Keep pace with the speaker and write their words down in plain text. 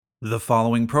The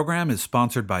following program is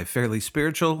sponsored by Fairly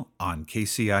Spiritual on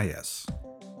KCIS.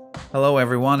 Hello,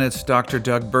 everyone. It's Dr.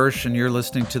 Doug Birch, and you're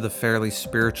listening to the Fairly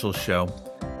Spiritual Show.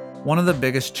 One of the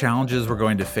biggest challenges we're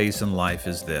going to face in life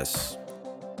is this: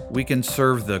 we can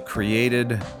serve the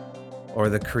created or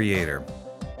the Creator.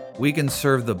 We can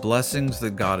serve the blessings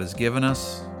that God has given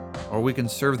us, or we can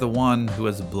serve the one who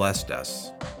has blessed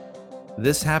us.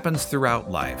 This happens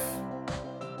throughout life.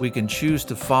 We can choose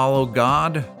to follow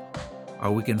God,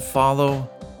 or we can follow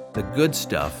the good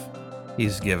stuff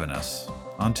He's given us.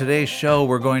 On today's show,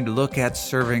 we're going to look at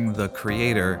serving the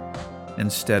Creator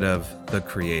instead of the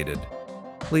created.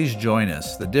 Please join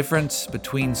us. The difference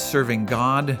between serving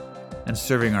God and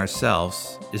serving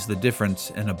ourselves is the difference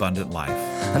in abundant life.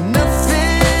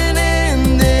 Nothing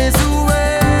in this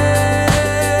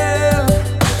world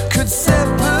could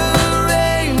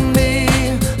separate me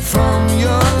from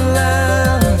your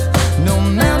love. No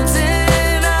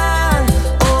mountain high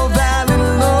or valley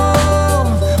low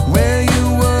where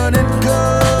you wouldn't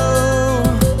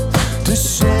go to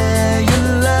share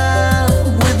your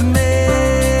love with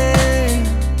me.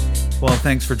 Well,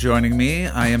 thanks for joining me.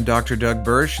 I am Dr. Doug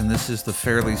Birch, and this is the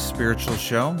Fairly Spiritual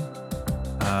Show.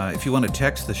 If you want to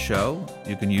text the show,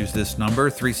 you can use this number,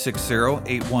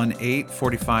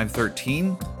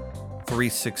 360-818-4513,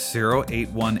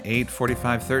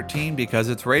 360-818-4513, because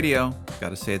it's radio.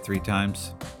 Got to say it 3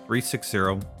 times,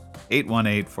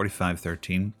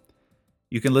 360-818-4513.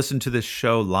 You can listen to this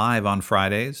show live on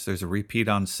Fridays. There's a repeat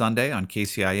on Sunday on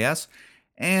KCIS,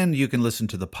 and you can listen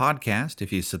to the podcast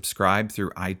if you subscribe through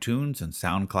iTunes and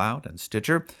SoundCloud and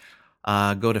Stitcher.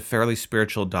 Go to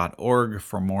fairlyspiritual.org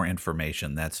for more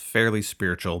information. That's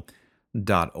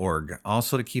fairlyspiritual.org.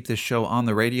 Also, to keep this show on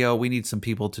the radio, we need some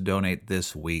people to donate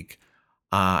this week.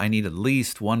 I need at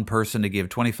least one person to give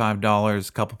 $25,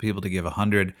 a couple people to give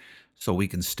 $100, so we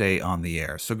can stay on the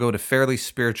air. So go to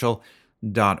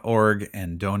fairlyspiritual.org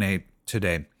and donate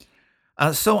today.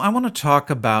 So I want to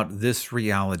talk about this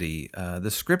reality.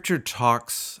 The scripture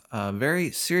talks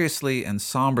very seriously and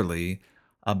somberly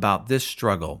about this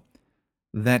struggle,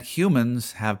 that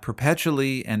humans have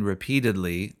perpetually and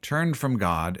repeatedly turned from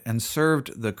God and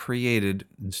served the created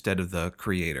instead of the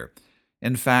Creator.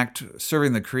 In fact,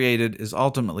 serving the created is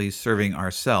ultimately serving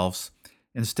ourselves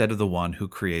instead of the one who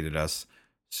created us,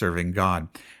 serving God.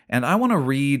 And I want to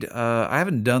read, I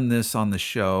haven't done this on the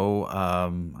show, I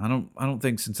don't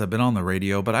think since I've been on the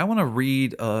radio, but I want to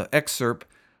read an excerpt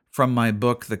from my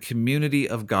book, The Community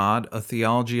of God, A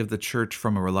Theology of the Church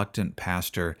from a Reluctant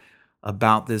Pastor,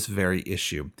 about this very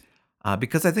issue,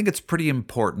 because I think it's pretty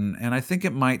important, and I think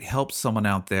it might help someone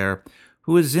out there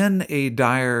who is in a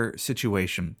dire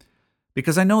situation,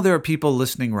 because I know there are people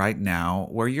listening right now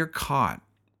where you're caught,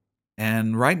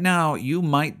 and right now you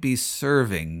might be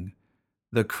serving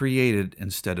the created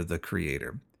instead of the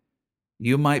Creator.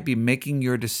 You might be making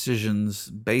your decisions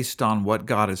based on what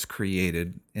God has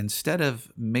created instead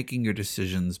of making your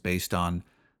decisions based on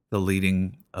the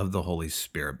leading of the Holy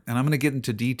Spirit. And I'm going to get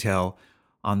into detail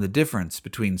on the difference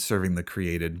between serving the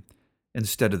created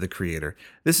instead of the Creator.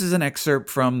 This is an excerpt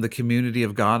from The Community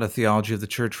of God, A Theology of the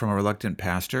Church from a Reluctant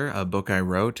Pastor, a book I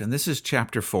wrote, and this is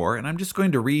chapter 4, and I'm just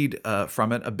going to read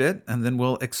from it a bit, and then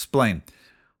we'll explain.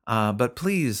 But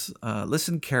please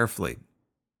listen carefully,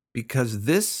 because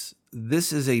this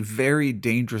is a very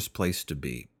dangerous place to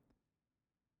be.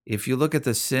 If you look at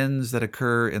the sins that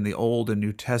occur in the Old and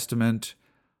New Testament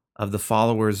of the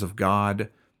followers of God,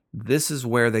 this is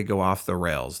where they go off the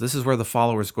rails. This is where the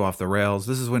followers go off the rails.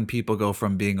 This is when people go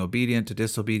from being obedient to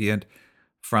disobedient,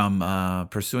 from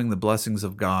pursuing the blessings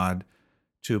of God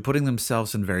to putting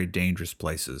themselves in very dangerous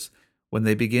places when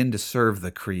they begin to serve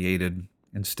the created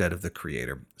instead of the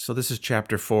Creator. So this is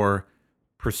chapter 4,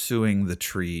 Pursuing the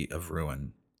Tree of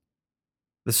Ruin.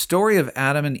 The story of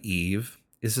Adam and Eve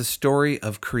is a story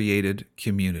of created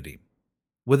community.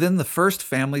 Within the first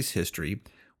family's history,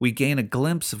 we gain a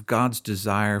glimpse of God's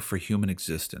desire for human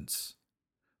existence.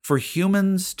 For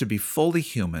humans to be fully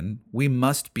human, we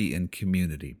must be in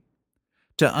community.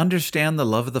 To understand the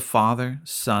love of the Father,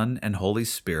 Son, and Holy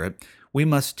Spirit, we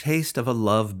must taste of a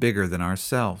love bigger than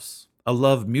ourselves, a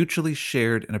love mutually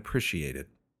shared and appreciated.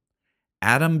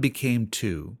 Adam became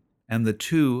two, and the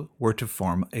two were to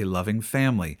form a loving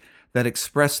family that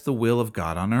expressed the will of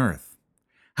God on earth.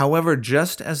 However,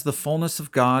 just as the fullness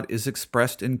of God is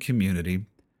expressed in community,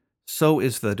 so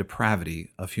is the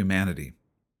depravity of humanity.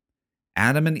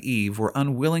 Adam and Eve were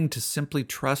unwilling to simply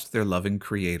trust their loving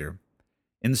Creator.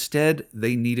 Instead,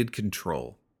 they needed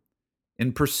control.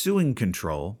 In pursuing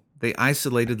control, they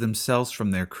isolated themselves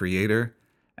from their Creator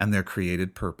and their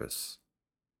created purpose,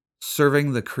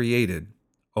 serving the created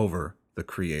over the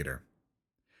Creator.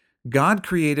 God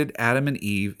created Adam and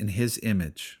Eve in his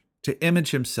image, to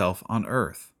image himself on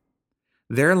earth.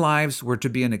 Their lives were to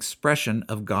be an expression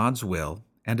of God's will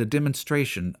and a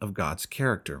demonstration of God's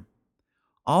character.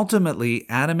 Ultimately,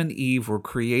 Adam and Eve were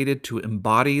created to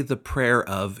embody the prayer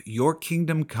of, "Your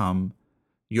kingdom come,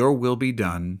 your will be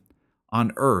done,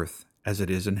 on earth as it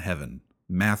is in heaven."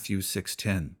 Matthew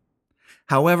 6:10.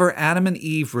 However, Adam and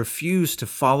Eve refused to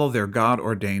follow their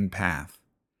God-ordained path.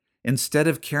 Instead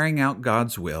of carrying out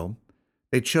God's will,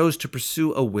 they chose to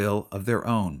pursue a will of their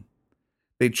own.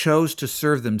 They chose to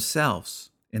serve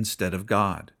themselves instead of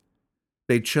God.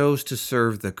 They chose to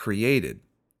serve the created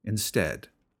instead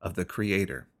of the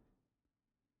Creator.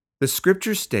 The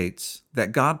Scripture states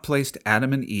that God placed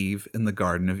Adam and Eve in the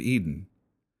Garden of Eden.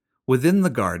 Within the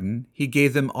garden, He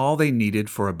gave them all they needed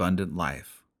for abundant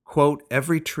life. Quote,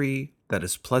 "Every tree that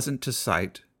is pleasant to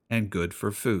sight and good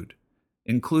for food,"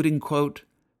 including, quote,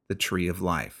 "the tree of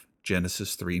life."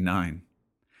 Genesis 3:9.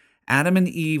 Adam and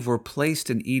Eve were placed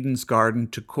in Eden's garden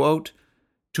to, quote,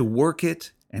 "to work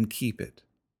it and keep it."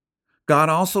 God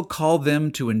also called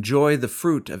them to enjoy the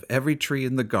fruit of every tree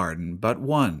in the garden, but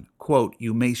one, quote,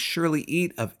 "You may surely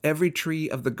eat of every tree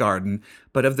of the garden,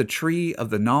 but of the tree of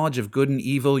the knowledge of good and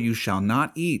evil you shall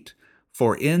not eat,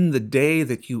 for in the day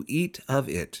that you eat of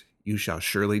it you shall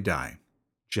surely die."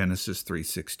 Genesis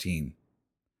 3:16.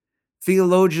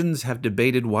 Theologians have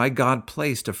debated why God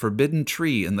placed a forbidden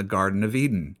tree in the Garden of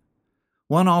Eden.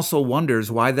 One also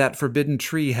wonders why that forbidden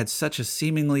tree had such a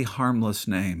seemingly harmless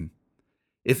name.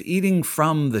 If eating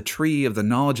from the tree of the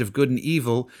knowledge of good and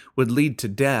evil would lead to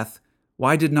death,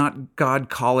 why did not God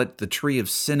call it the tree of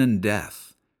sin and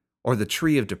death, or the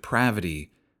tree of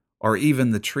depravity, or even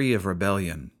the tree of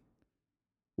rebellion?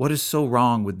 What is so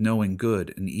wrong with knowing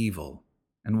good and evil,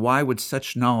 and why would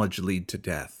such knowledge lead to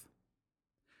death?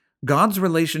 God's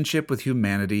relationship with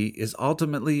humanity is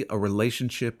ultimately a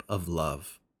relationship of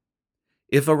love.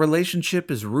 If a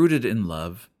relationship is rooted in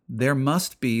love, there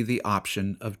must be the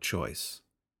option of choice.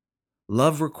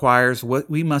 Love requires what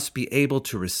we must be able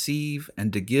to receive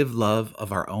and to give love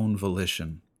of our own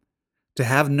volition. To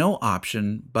have no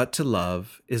option but to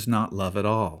love is not love at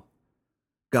all.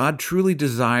 God truly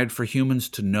desired for humans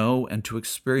to know and to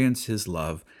experience His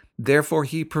love. Therefore,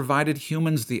 He provided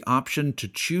humans the option to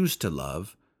choose to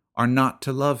love or not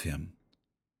to love Him.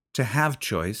 To have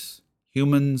choice,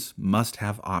 humans must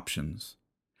have options.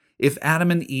 If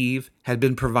Adam and Eve had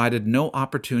been provided no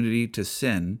opportunity to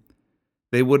sin,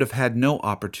 they would have had no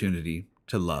opportunity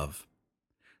to love.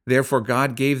 Therefore,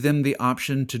 God gave them the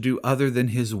option to do other than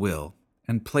His will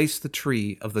and placed the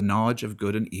tree of the knowledge of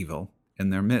good and evil in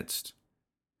their midst.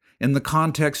 In the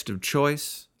context of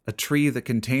choice, a tree that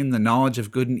contained the knowledge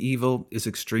of good and evil is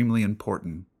extremely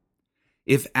important.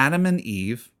 If Adam and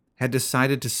Eve had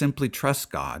decided to simply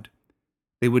trust God,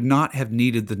 they would not have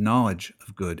needed the knowledge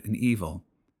of good and evil.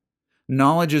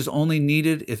 Knowledge is only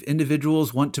needed if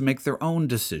individuals want to make their own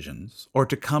decisions or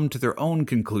to come to their own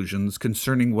conclusions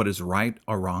concerning what is right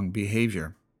or wrong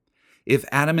behavior. If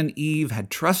Adam and Eve had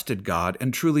trusted God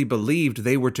and truly believed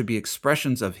they were to be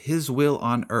expressions of His will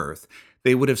on earth,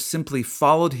 they would have simply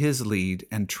followed His lead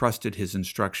and trusted His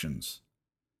instructions.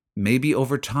 Maybe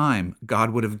over time, God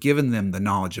would have given them the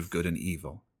knowledge of good and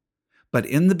evil. But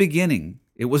in the beginning,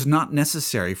 it was not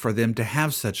necessary for them to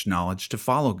have such knowledge to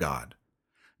follow God.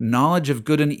 Knowledge of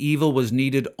good and evil was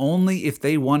needed only if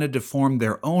they wanted to form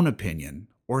their own opinion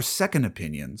or second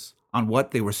opinions on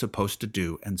what they were supposed to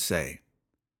do and say.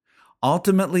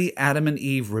 Ultimately, Adam and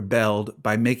Eve rebelled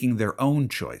by making their own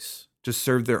choice to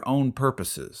serve their own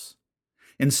purposes.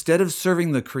 Instead of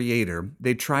serving the Creator,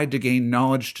 they tried to gain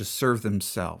knowledge to serve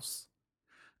themselves.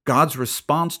 God's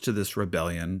response to this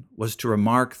rebellion was to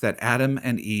remark that Adam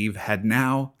and Eve had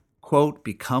now, quote,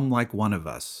 "become like one of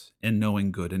us in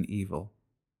knowing good and evil."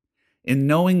 In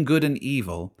knowing good and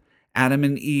evil, Adam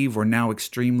and Eve were now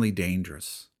extremely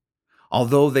dangerous.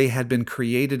 Although they had been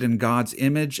created in God's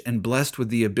image and blessed with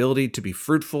the ability to be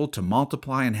fruitful, to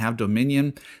multiply, and have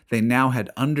dominion, they now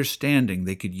had understanding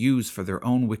they could use for their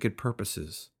own wicked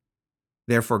purposes.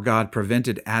 Therefore, God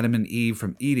prevented Adam and Eve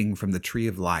from eating from the tree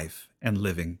of life and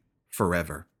living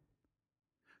forever.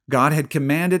 God had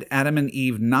commanded Adam and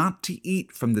Eve not to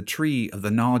eat from the tree of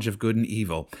the knowledge of good and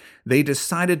evil. They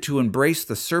decided to embrace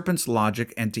the serpent's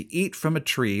logic and to eat from a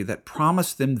tree that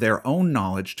promised them their own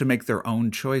knowledge to make their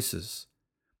own choices.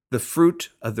 The fruit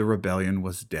of the rebellion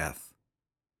was death.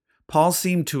 Paul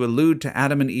seemed to allude to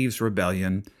Adam and Eve's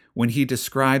rebellion when he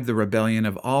described the rebellion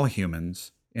of all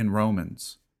humans in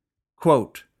Romans.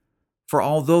 Quote, "For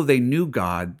although they knew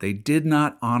God, they did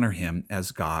not honor Him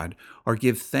as God or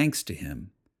give thanks to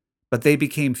Him. But they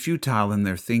became futile in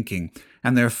their thinking,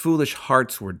 and their foolish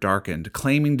hearts were darkened.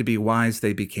 Claiming to be wise,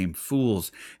 they became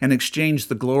fools, and exchanged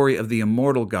the glory of the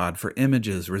immortal God for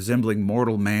images resembling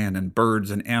mortal man and birds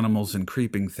and animals and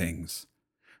creeping things.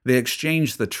 They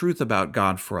exchanged the truth about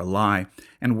God for a lie,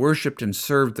 and worshipped and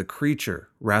served the creature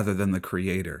rather than the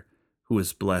Creator, who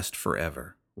is blessed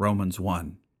forever. Romans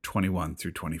 1:21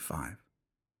 through 25.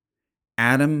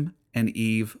 Adam and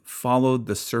Eve followed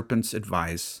the serpent's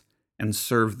advice and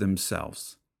served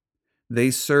themselves.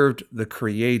 They served the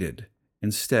created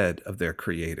instead of their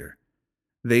Creator.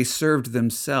 They served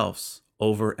themselves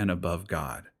over and above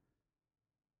God,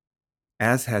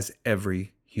 as has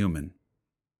every human.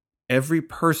 Every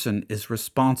person is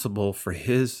responsible for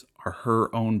his or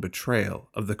her own betrayal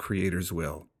of the Creator's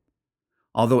will.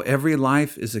 Although every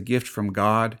life is a gift from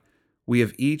God, we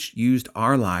have each used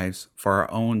our lives for our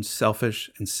own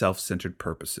selfish and self-centered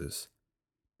purposes.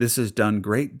 This has done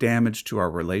great damage to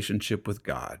our relationship with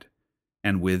God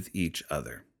and with each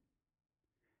other.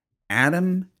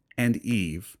 Adam and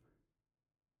Eve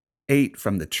ate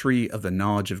from the tree of the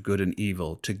knowledge of good and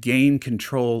evil to gain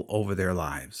control over their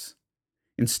lives.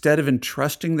 Instead of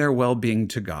entrusting their well-being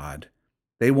to God,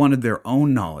 they wanted their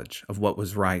own knowledge of what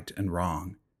was right and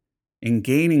wrong. In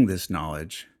gaining this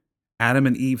knowledge, Adam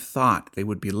and Eve thought they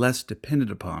would be less dependent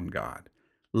upon God,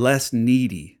 less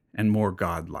needy, and more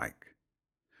godlike.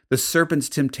 The serpent's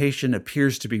temptation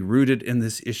appears to be rooted in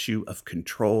this issue of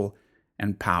control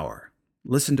and power.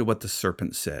 Listen to what the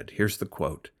serpent said. Here's the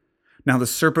quote. Now the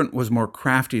serpent was more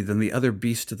crafty than the other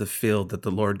beasts of the field that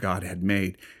the Lord God had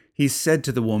made. He said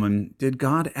to the woman, "Did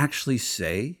God actually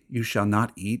say, 'You shall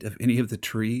not eat of any of the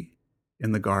tree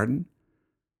in the garden'?"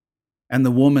 And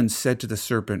the woman said to the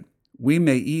serpent, "We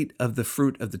may eat of the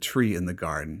fruit of the tree in the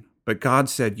garden, but God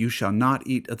said, 'You shall not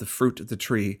eat of the fruit of the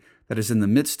tree that is in the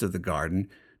midst of the garden,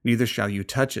 neither shall you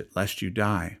touch it, lest you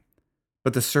die.'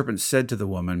 But the serpent said to the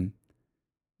woman,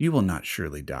 'You will not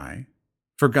surely die,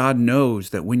 for God knows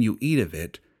that when you eat of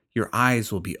it, your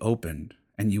eyes will be opened,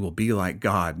 and you will be like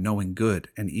God, knowing good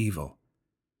and evil.'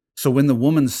 So when the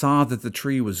woman saw that the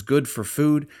tree was good for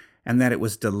food, and that it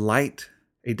was a delight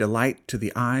to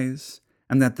the eyes,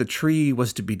 and that the tree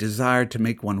was to be desired to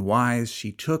make one wise,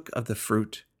 she took of the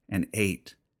fruit and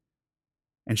ate.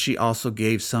 And she also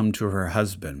gave some to her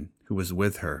husband, who was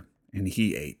with her, and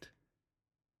he ate."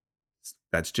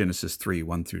 That's Genesis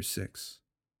 3:1 through 6.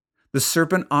 The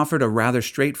serpent offered a rather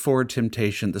straightforward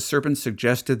temptation. The serpent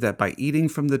suggested that by eating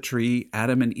from the tree,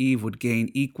 Adam and Eve would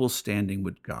gain equal standing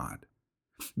with God.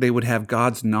 They would have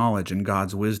God's knowledge and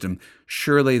God's wisdom.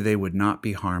 Surely they would not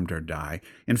be harmed or die.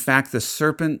 In fact, the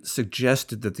serpent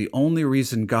suggested that the only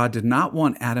reason God did not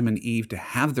want Adam and Eve to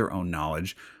have their own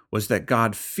knowledge was that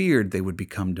God feared they would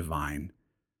become divine.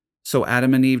 So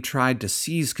Adam and Eve tried to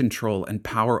seize control and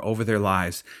power over their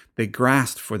lives. They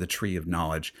grasped for the tree of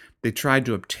knowledge. They tried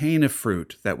to obtain a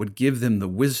fruit that would give them the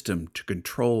wisdom to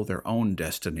control their own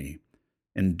destiny.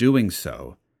 In doing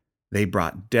so, they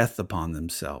brought death upon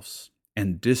themselves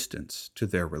and distance to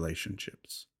their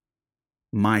relationships.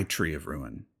 My tree of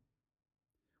ruin.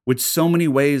 With so many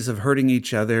ways of hurting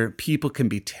each other, people can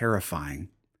be terrifying.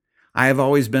 I have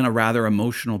always been a rather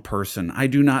emotional person. I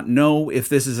do not know if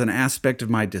this is an aspect of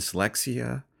my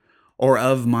dyslexia or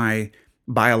of my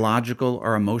biological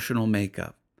or emotional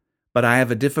makeup, but I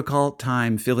have a difficult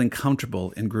time feeling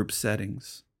comfortable in group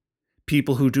settings.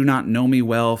 People who do not know me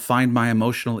well find my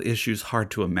emotional issues hard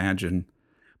to imagine.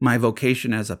 My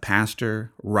vocation as a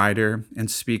pastor, writer, and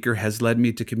speaker has led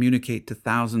me to communicate to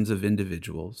thousands of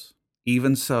individuals.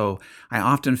 Even so, I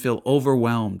often feel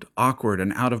overwhelmed, awkward,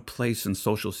 and out of place in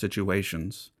social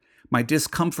situations. My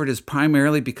discomfort is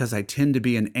primarily because I tend to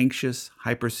be an anxious,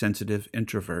 hypersensitive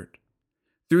introvert.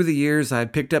 Through the years,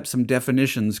 I've picked up some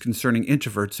definitions concerning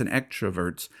introverts and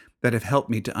extroverts that have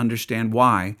helped me to understand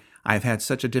why I've had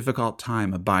such a difficult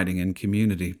time abiding in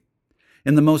community.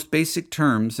 In the most basic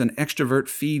terms, an extrovert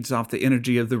feeds off the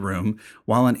energy of the room,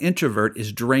 while an introvert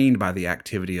is drained by the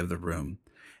activity of the room.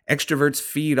 Extroverts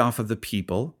feed off of the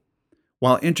people,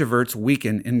 while introverts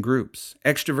weaken in groups.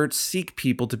 Extroverts seek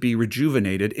people to be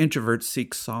rejuvenated. Introverts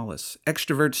seek solace.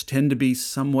 Extroverts tend to be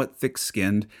somewhat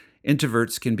thick-skinned.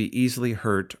 Introverts can be easily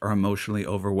hurt or emotionally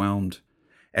overwhelmed.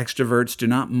 Extroverts do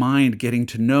not mind getting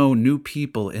to know new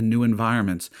people in new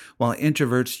environments, while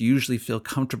introverts usually feel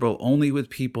comfortable only with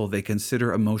people they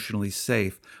consider emotionally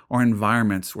safe or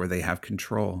environments where they have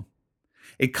control.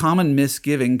 A common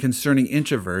misgiving concerning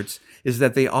introverts is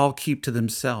that they all keep to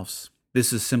themselves.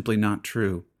 This is simply not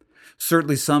true.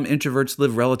 Certainly, some introverts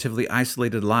live relatively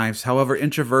isolated lives. However,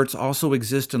 introverts also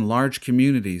exist in large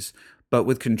communities, but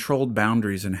with controlled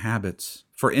boundaries and habits.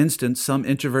 For instance, some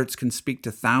introverts can speak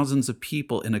to thousands of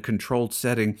people in a controlled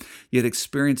setting, yet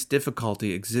experience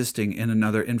difficulty existing in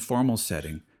another informal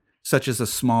setting, such as a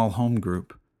small home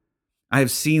group. I have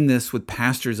seen this with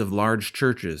pastors of large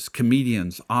churches,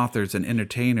 comedians, authors, and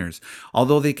entertainers.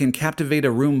 Although they can captivate a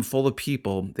room full of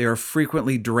people, they are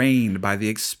frequently drained by the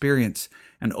experience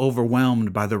and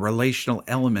overwhelmed by the relational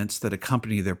elements that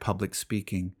accompany their public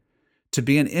speaking. To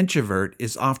be an introvert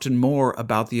is often more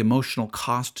about the emotional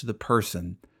cost to the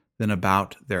person than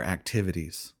about their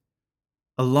activities.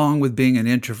 Along with being an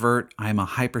introvert, I am a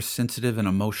hypersensitive and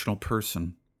emotional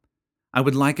person. I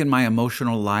would liken my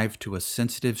emotional life to a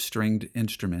sensitive stringed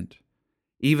instrument.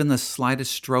 Even the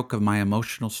slightest stroke of my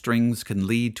emotional strings can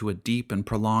lead to a deep and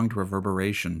prolonged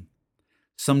reverberation.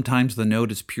 Sometimes the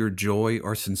note is pure joy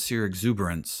or sincere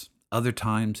exuberance. Other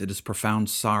times it is profound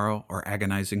sorrow or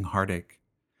agonizing heartache.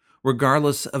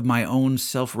 Regardless of my own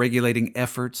self-regulating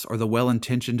efforts or the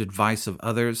well-intentioned advice of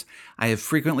others, I have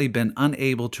frequently been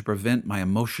unable to prevent my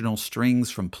emotional strings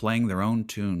from playing their own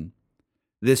tune.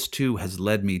 This, too, has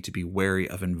led me to be wary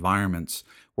of environments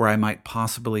where I might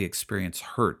possibly experience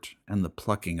hurt and the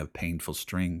plucking of painful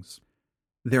strings.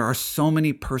 There are so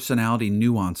many personality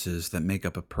nuances that make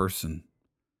up a person.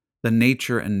 The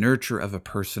nature and nurture of a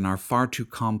person are far too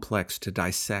complex to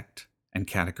dissect and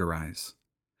categorize.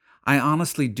 I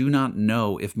honestly do not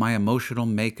know if my emotional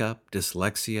makeup,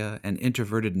 dyslexia, and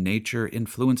introverted nature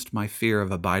influenced my fear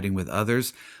of abiding with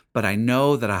others, but I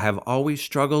know that I have always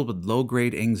struggled with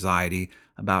low-grade anxiety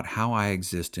about how I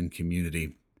exist in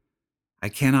community. I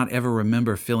cannot ever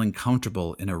remember feeling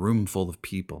comfortable in a room full of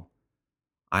people.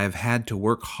 I have had to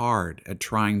work hard at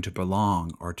trying to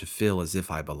belong or to feel as if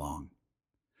I belong.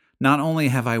 Not only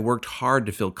have I worked hard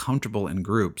to feel comfortable in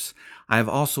groups, I have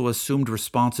also assumed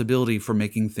responsibility for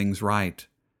making things right.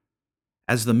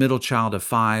 As the middle child of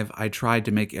 5, I tried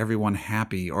to make everyone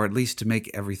happy, or at least to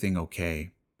make everything okay.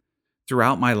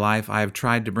 Throughout my life, I have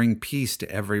tried to bring peace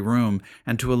to every room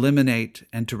and to eliminate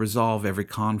and to resolve every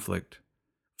conflict.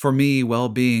 For me,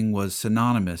 well-being was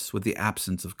synonymous with the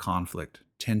absence of conflict,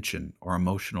 tension, or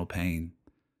emotional pain.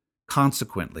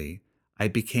 Consequently, I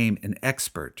became an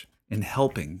expert in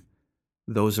helping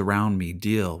those around me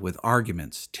deal with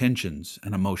arguments, tensions,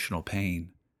 and emotional pain.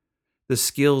 The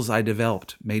skills I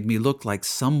developed made me look like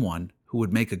someone who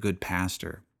would make a good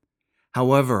pastor.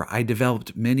 However, I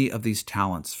developed many of these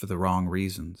talents for the wrong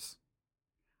reasons.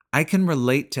 I can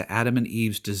relate to Adam and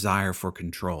Eve's desire for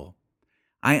control.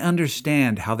 I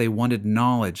understand how they wanted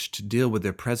knowledge to deal with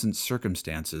their present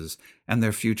circumstances and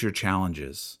their future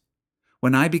challenges.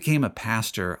 When I became a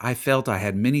pastor, I felt I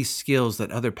had many skills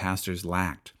that other pastors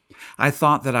lacked. I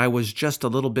thought that I was just a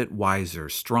little bit wiser,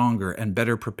 stronger, and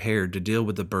better prepared to deal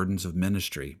with the burdens of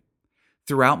ministry.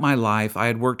 Throughout my life, I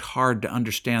had worked hard to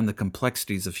understand the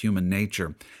complexities of human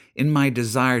nature. In my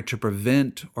desire to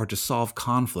prevent or to solve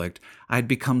conflict, I had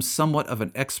become somewhat of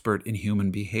an expert in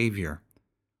human behavior.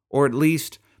 Or at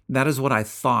least, that is what I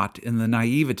thought in the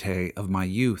naivete of my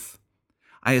youth.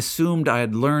 I assumed I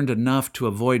had learned enough to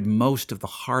avoid most of the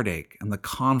heartache and the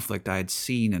conflict I had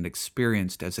seen and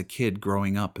experienced as a kid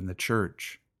growing up in the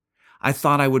church. I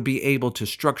thought I would be able to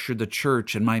structure the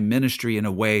church and my ministry in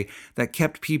a way that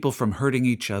kept people from hurting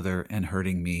each other and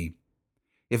hurting me.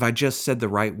 If I just said the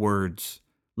right words,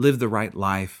 lived the right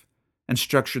life, and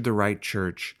structured the right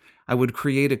church, I would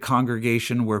create a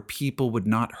congregation where people would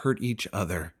not hurt each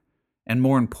other, and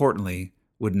more importantly,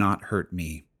 would not hurt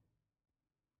me.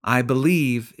 I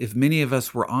believe if many of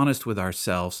us were honest with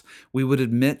ourselves, we would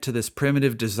admit to this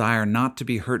primitive desire not to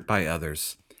be hurt by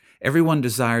others. Everyone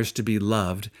desires to be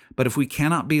loved, but if we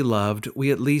cannot be loved,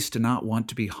 we at least do not want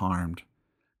to be harmed.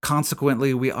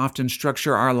 Consequently, we often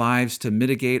structure our lives to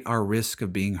mitigate our risk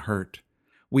of being hurt.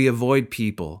 We avoid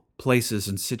people, places,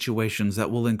 and situations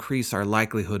that will increase our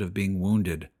likelihood of being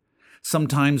wounded.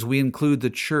 Sometimes we include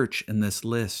the church in this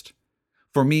list.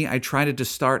 For me, I tried to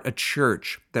start a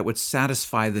church that would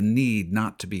satisfy the need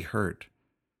not to be hurt.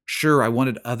 Sure, I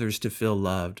wanted others to feel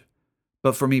loved,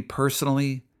 but for me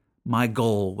personally, my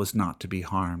goal was not to be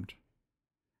harmed.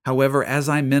 However, as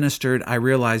I ministered, I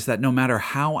realized that no matter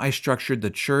how I structured the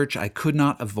church, I could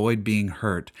not avoid being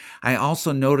hurt. I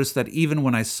also noticed that even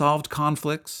when I solved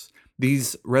conflicts,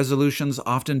 these resolutions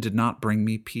often did not bring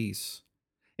me peace.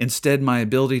 Instead, my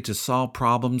ability to solve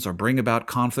problems or bring about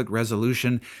conflict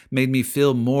resolution made me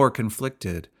feel more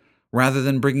conflicted. Rather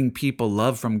than bringing people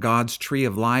love from God's tree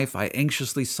of life, I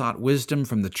anxiously sought wisdom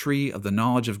from the tree of the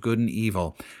knowledge of good and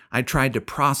evil. I tried to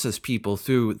process people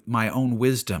through my own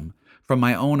wisdom, from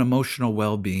my own emotional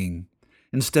well-being.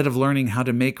 Instead of learning how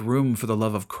to make room for the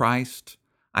love of Christ,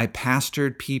 I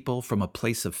pastored people from a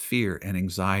place of fear and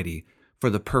anxiety for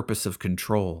the purpose of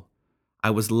control. I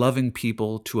was loving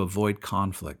people to avoid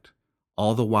conflict,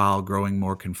 all the while growing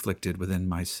more conflicted within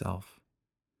myself.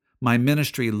 My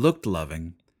ministry looked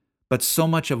loving, but so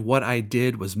much of what I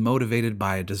did was motivated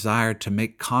by a desire to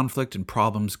make conflict and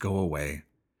problems go away.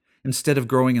 Instead of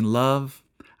growing in love,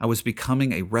 I was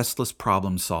becoming a restless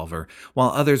problem solver. While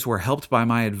others were helped by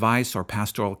my advice or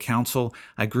pastoral counsel,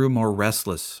 I grew more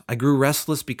restless. I grew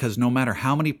restless because no matter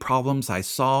how many problems I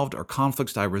solved or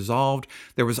conflicts I resolved,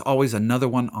 there was always another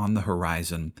one on the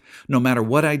horizon. No matter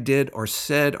what I did or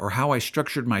said or how I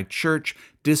structured my church,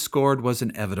 discord was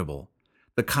inevitable.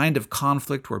 The kind of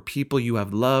conflict where people you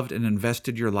have loved and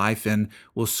invested your life in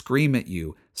will scream at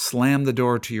you, slam the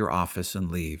door to your office, and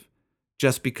leave,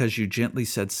 just because you gently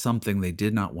said something they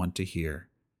did not want to hear.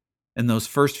 In those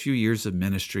first few years of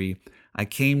ministry, I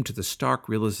came to the stark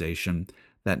realization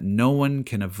that no one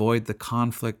can avoid the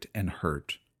conflict and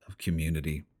hurt of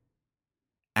community.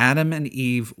 Adam and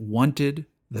Eve wanted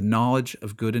the knowledge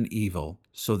of good and evil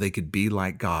so they could be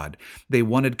like God. They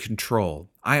wanted control.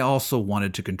 I also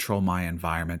wanted to control my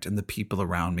environment and the people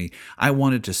around me. I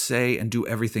wanted to say and do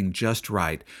everything just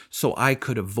right so I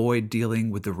could avoid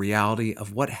dealing with the reality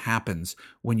of what happens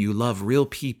when you love real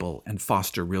people and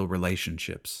foster real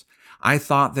relationships. I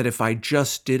thought that if I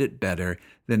just did it better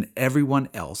than everyone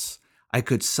else, I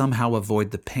could somehow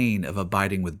avoid the pain of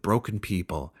abiding with broken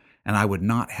people, and I would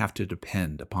not have to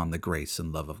depend upon the grace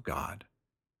and love of God.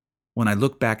 When I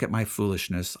look back at my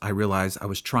foolishness, I realize I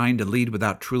was trying to lead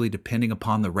without truly depending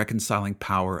upon the reconciling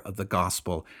power of the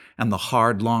gospel and the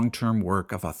hard, long-term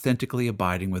work of authentically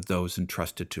abiding with those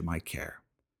entrusted to my care.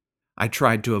 I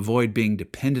tried to avoid being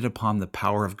dependent upon the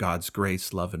power of God's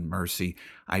grace, love, and mercy.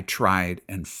 I tried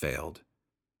and failed.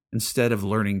 Instead of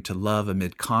learning to love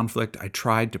amid conflict, I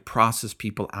tried to process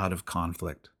people out of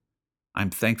conflict. I'm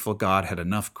thankful God had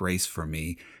enough grace for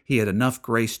me. He had enough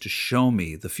grace to show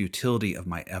me the futility of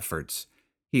my efforts.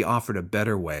 He offered a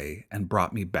better way and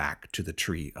brought me back to the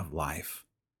tree of life.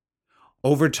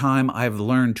 Over time, I've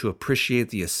learned to appreciate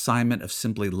the assignment of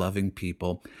simply loving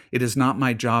people. It is not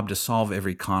my job to solve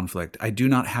every conflict. I do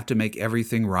not have to make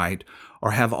everything right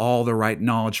or have all the right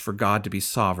knowledge for God to be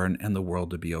sovereign and the world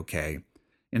to be okay.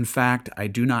 In fact, I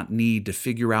do not need to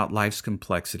figure out life's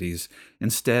complexities.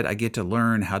 Instead, I get to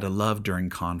learn how to love during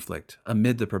conflict,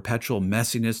 amid the perpetual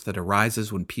messiness that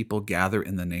arises when people gather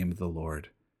in the name of the Lord.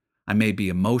 I may be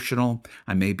emotional,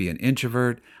 I may be an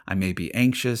introvert, I may be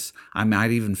anxious, I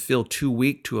might even feel too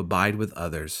weak to abide with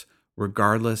others.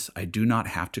 Regardless, I do not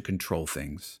have to control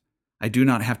things. I do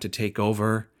not have to take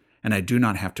over, and I do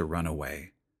not have to run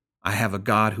away. I have a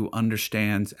God who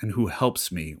understands and who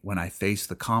helps me when I face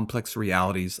the complex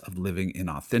realities of living in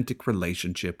authentic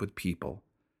relationship with people.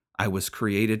 I was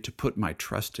created to put my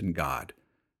trust in God,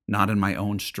 not in my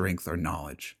own strength or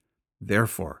knowledge.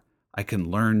 Therefore, I can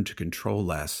learn to control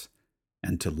less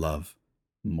and to love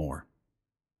more.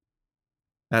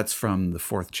 That's from the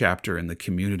 4th chapter in The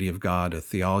Community of God, a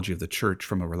Theology of the Church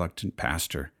from a Reluctant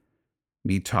Pastor,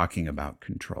 me talking about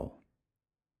control.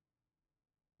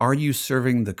 Are you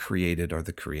serving the created or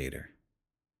the Creator?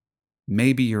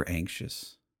 Maybe you're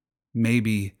anxious.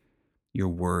 Maybe you're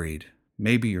worried.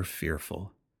 Maybe you're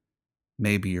fearful.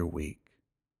 Maybe you're weak.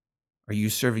 Are you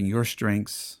serving your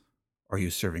strengths or are you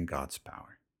serving God's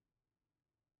power?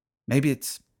 Maybe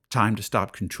it's time to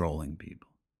stop controlling people.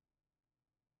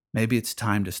 Maybe it's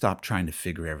time to stop trying to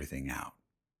figure everything out,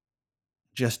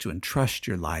 just to entrust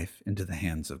your life into the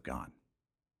hands of God.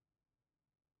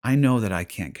 I know that I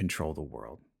can't control the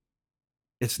world.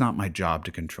 It's not my job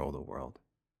to control the world.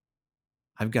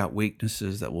 I've got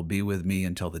weaknesses that will be with me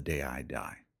until the day I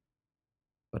die.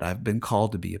 But I've been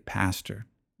called to be a pastor,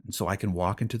 and so I can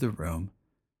walk into the room,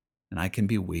 and I can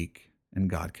be weak, and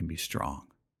God can be strong.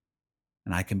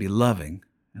 And I can be loving,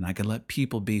 and I can let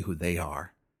people be who they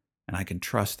are, and I can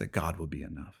trust that God will be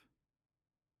enough.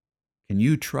 Can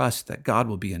you trust that God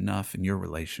will be enough in your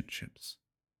relationships?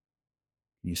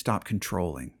 Can you stop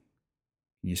controlling?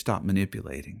 Can you stop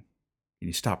manipulating? Can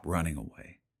you stop running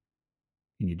away?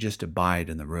 Can you just abide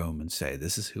in the room and say,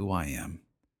 this is who I am,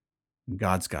 and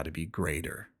God's got to be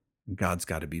greater, and God's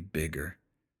got to be bigger,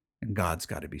 and God's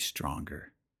got to be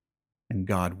stronger, and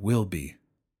God will be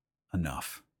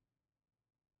enough?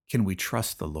 Can we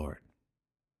trust the Lord?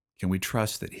 Can we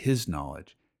trust that His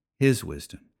knowledge, His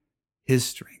wisdom, His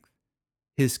strength,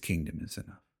 His kingdom is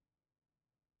enough?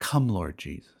 Come, Lord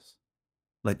Jesus.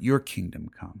 Let your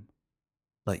kingdom come.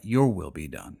 Let your will be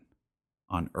done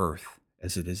on earth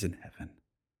as it is in heaven.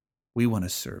 We want to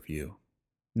serve you,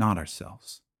 not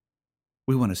ourselves.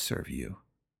 We want to serve you,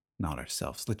 not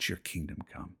ourselves. Let your kingdom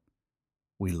come.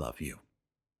 We love you.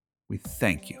 We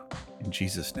thank you. In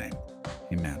Jesus' name,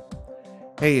 amen.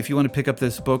 Hey, if you want to pick up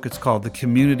this book, it's called The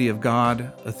Community of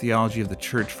God, A Theology of the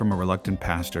Church from a Reluctant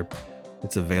Pastor.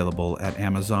 It's available at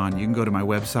Amazon. You can go to my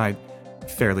website,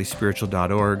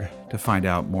 fairlyspiritual.org, to find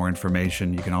out more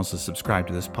information. You can also subscribe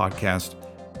to this podcast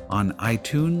on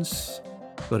iTunes.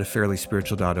 Go to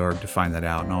fairlyspiritual.org to find that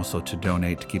out and also to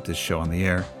donate to keep this show on the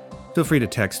air. Feel free to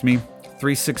text me,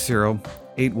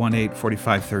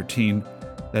 360-818-4513.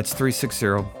 That's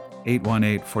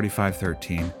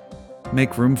 360-818-4513.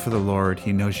 Make room for the Lord.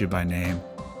 He knows you by name.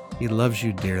 He loves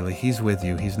you dearly. He's with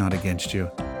you. He's not against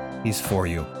you. He's for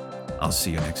you. I'll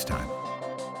see you next time.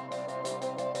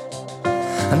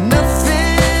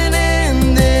 Nothing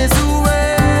in this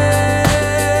world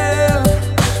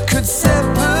could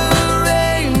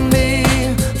separate me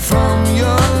from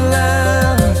your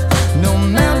love. No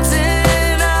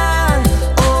mountain high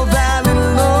or valley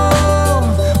low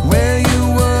where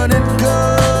you wouldn't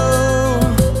go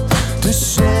to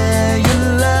share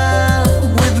your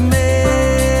love with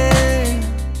me.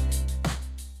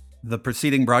 The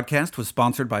preceding broadcast was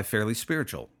sponsored by Fairly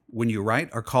Spiritual. When you write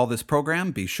or call this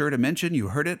program, be sure to mention you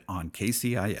heard it on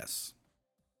KCIS.